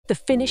The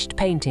finished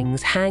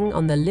paintings hang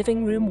on the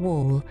living room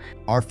wall.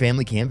 Our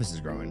family canvas is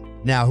growing.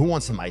 Now, who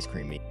wants some ice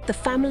cream meat? The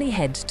family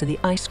heads to the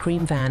ice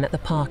cream van at the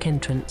park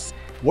entrance.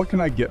 What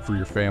can I get for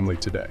your family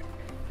today?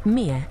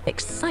 Mia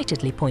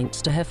excitedly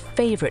points to her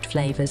favorite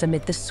flavors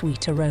amid the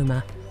sweet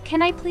aroma.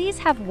 Can I please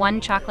have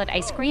 1 chocolate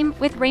ice cream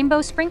with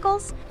rainbow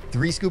sprinkles?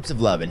 3 scoops of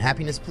love and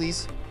happiness,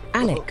 please.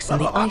 Alex and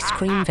the ice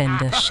cream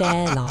vendor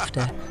share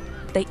laughter.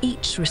 They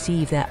each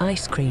receive their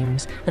ice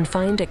creams and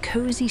find a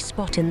cozy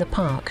spot in the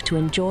park to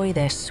enjoy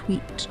their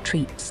sweet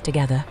treats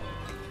together.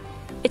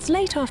 It's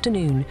late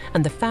afternoon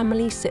and the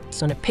family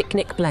sits on a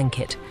picnic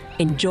blanket,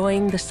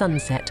 enjoying the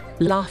sunset.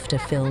 Laughter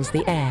fills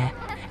the air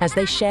as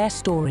they share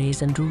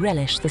stories and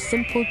relish the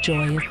simple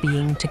joy of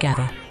being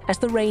together. As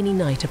the rainy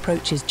night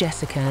approaches,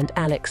 Jessica and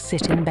Alex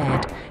sit in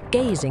bed,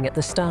 gazing at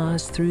the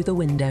stars through the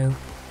window.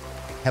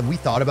 Have we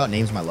thought about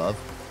names, my love?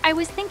 I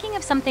was thinking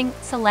of something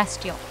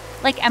celestial,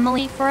 like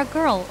Emily for a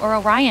girl or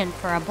Orion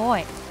for a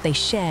boy. They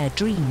share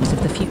dreams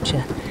of the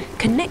future,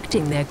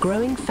 connecting their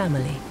growing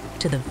family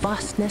to the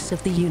vastness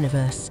of the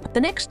universe.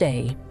 The next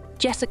day,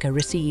 Jessica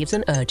receives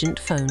an urgent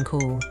phone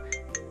call.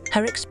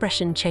 Her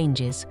expression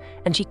changes,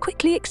 and she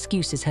quickly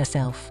excuses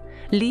herself,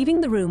 leaving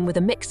the room with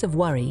a mix of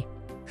worry.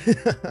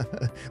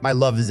 My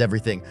love is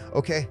everything.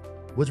 Okay,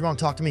 what's wrong?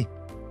 Talk to me.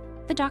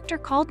 The doctor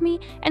called me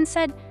and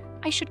said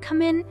I should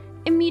come in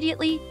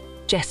immediately.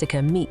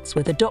 Jessica meets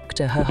with a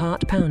doctor, her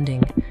heart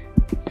pounding.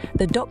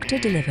 The doctor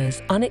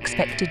delivers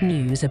unexpected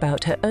news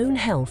about her own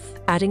health,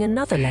 adding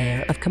another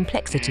layer of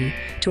complexity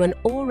to an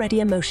already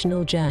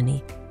emotional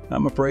journey.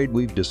 I'm afraid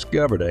we've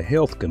discovered a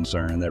health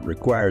concern that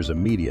requires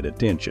immediate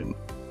attention.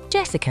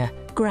 Jessica,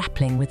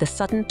 grappling with a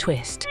sudden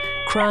twist,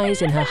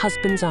 cries in her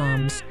husband's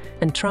arms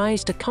and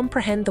tries to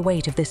comprehend the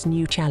weight of this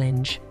new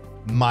challenge.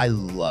 My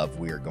love,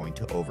 we are going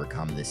to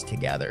overcome this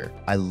together.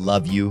 I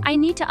love you. I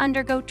need to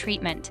undergo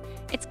treatment.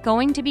 It's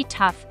going to be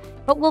tough,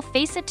 but we'll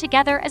face it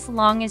together as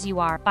long as you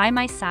are by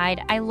my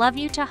side. I love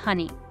you to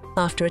honey.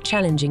 After a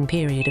challenging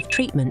period of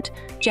treatment,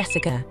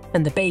 Jessica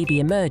and the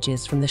baby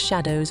emerges from the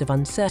shadows of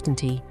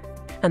uncertainty,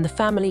 and the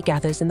family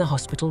gathers in the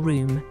hospital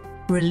room,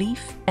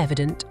 relief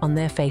evident on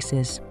their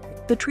faces.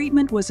 The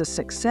treatment was a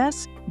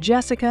success.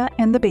 Jessica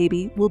and the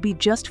baby will be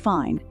just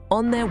fine.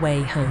 On their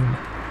way home,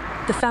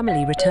 the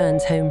family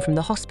returns home from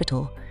the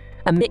hospital,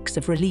 a mix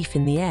of relief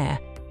in the air.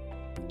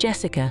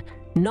 Jessica,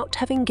 not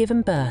having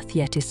given birth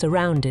yet, is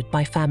surrounded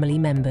by family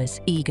members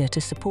eager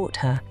to support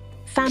her.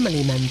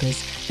 Family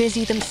members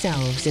busy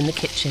themselves in the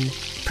kitchen,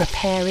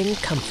 preparing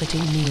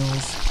comforting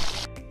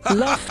meals.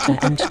 Laughter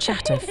and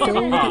chatter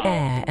fill the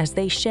air as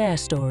they share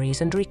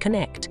stories and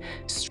reconnect,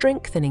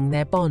 strengthening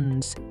their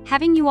bonds.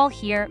 Having you all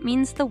here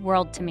means the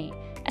world to me,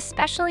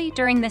 especially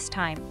during this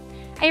time.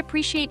 I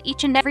appreciate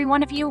each and every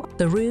one of you.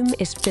 The room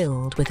is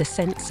filled with a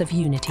sense of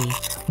unity,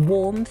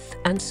 warmth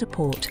and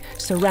support,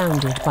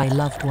 surrounded by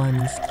loved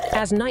ones.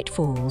 As night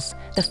falls,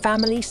 the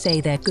family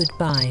say their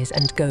goodbyes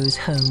and goes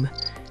home.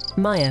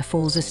 Maya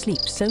falls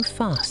asleep so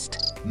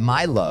fast.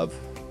 My love,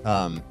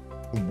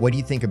 what do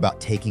you think about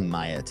taking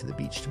Maya to the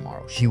beach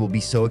tomorrow? She will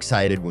be so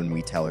excited when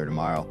we tell her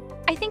tomorrow.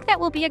 I think that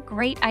will be a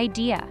great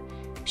idea.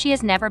 She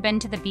has never been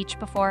to the beach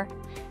before.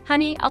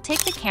 Honey, I'll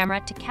take the camera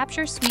to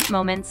capture sweet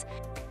moments.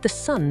 The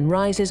sun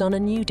rises on a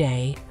new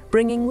day,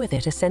 bringing with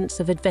it a sense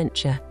of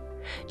adventure.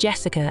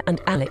 Jessica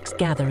and Alex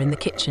gather in the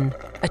kitchen,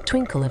 a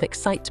twinkle of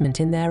excitement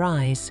in their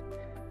eyes.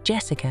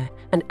 Jessica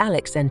and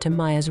Alex enter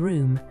Maya's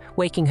room,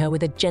 waking her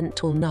with a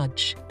gentle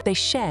nudge. They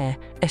share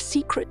a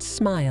secret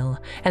smile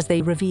as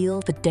they reveal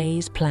the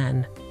day's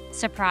plan.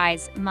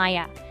 Surprise,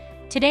 Maya.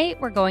 Today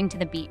we're going to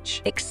the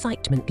beach.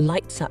 Excitement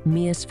lights up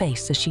Mia's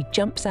face as she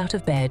jumps out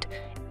of bed,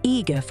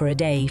 eager for a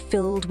day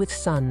filled with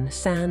sun,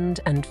 sand,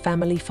 and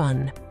family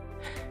fun.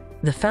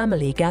 The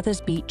family gathers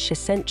beach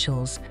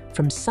essentials,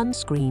 from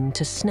sunscreen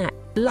to snack.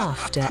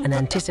 Laughter and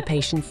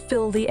anticipation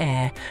fill the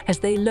air as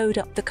they load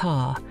up the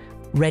car,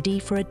 ready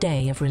for a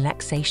day of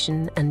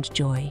relaxation and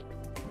joy.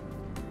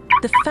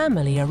 The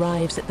family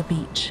arrives at the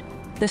beach,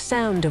 the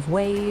sound of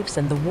waves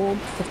and the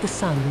warmth of the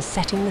sun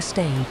setting the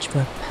stage for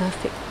a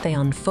perfect. They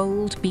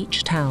unfold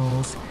beach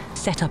towels,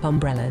 set up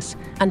umbrellas,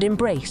 and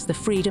embrace the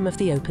freedom of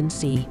the open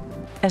sea.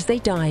 As they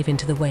dive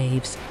into the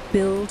waves,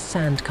 build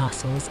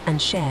sandcastles,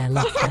 and share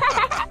laughter,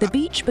 the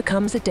beach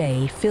becomes a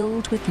day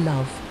filled with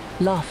love,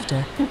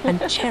 laughter,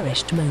 and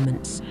cherished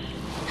moments.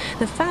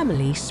 The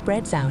family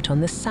spreads out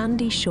on the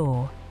sandy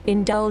shore,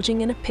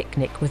 indulging in a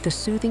picnic with the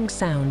soothing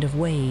sound of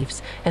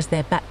waves as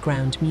their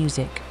background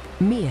music.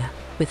 Mia,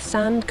 with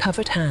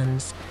sand-covered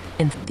hands,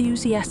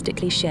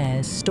 enthusiastically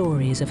shares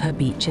stories of her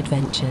beach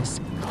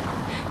adventures.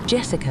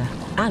 Jessica,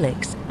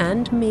 Alex,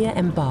 and Mia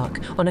embark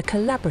on a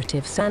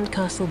collaborative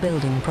sandcastle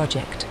building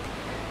project,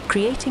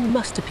 creating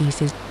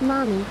masterpieces.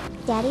 Mommy,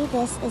 Daddy,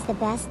 this is the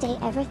best day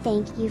ever.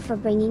 Thank you for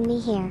bringing me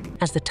here.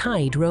 As the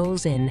tide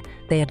rolls in,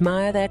 they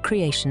admire their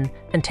creation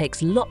and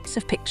takes lots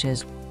of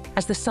pictures.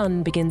 As the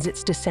sun begins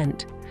its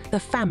descent, the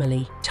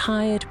family,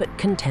 tired but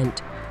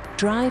content,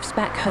 drives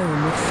back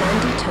home with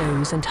sandy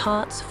toes and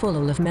hearts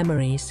full of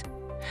memories.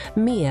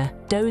 Mia,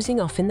 dozing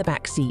off in the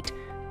back seat,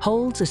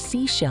 holds a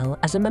seashell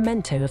as a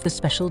memento of the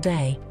special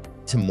day.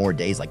 To more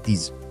days like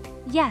these.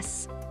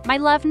 Yes, my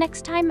love,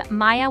 next time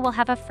Maya will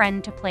have a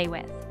friend to play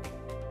with.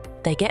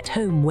 They get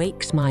home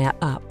wakes Maya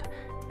up,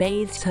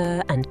 bathes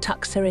her and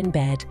tucks her in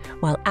bed,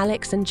 while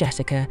Alex and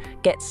Jessica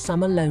get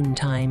some alone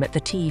time at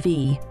the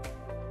TV.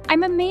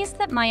 I'm amazed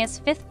that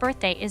Maya's 5th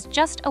birthday is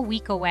just a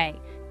week away.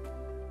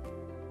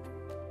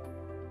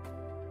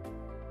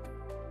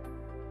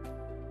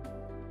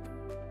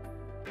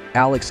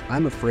 Alex,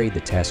 I'm afraid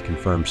the test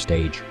confirmed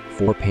stage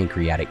 4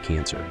 pancreatic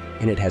cancer,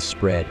 and it has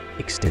spread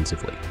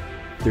extensively.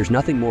 There's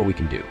nothing more we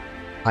can do.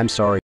 I'm sorry.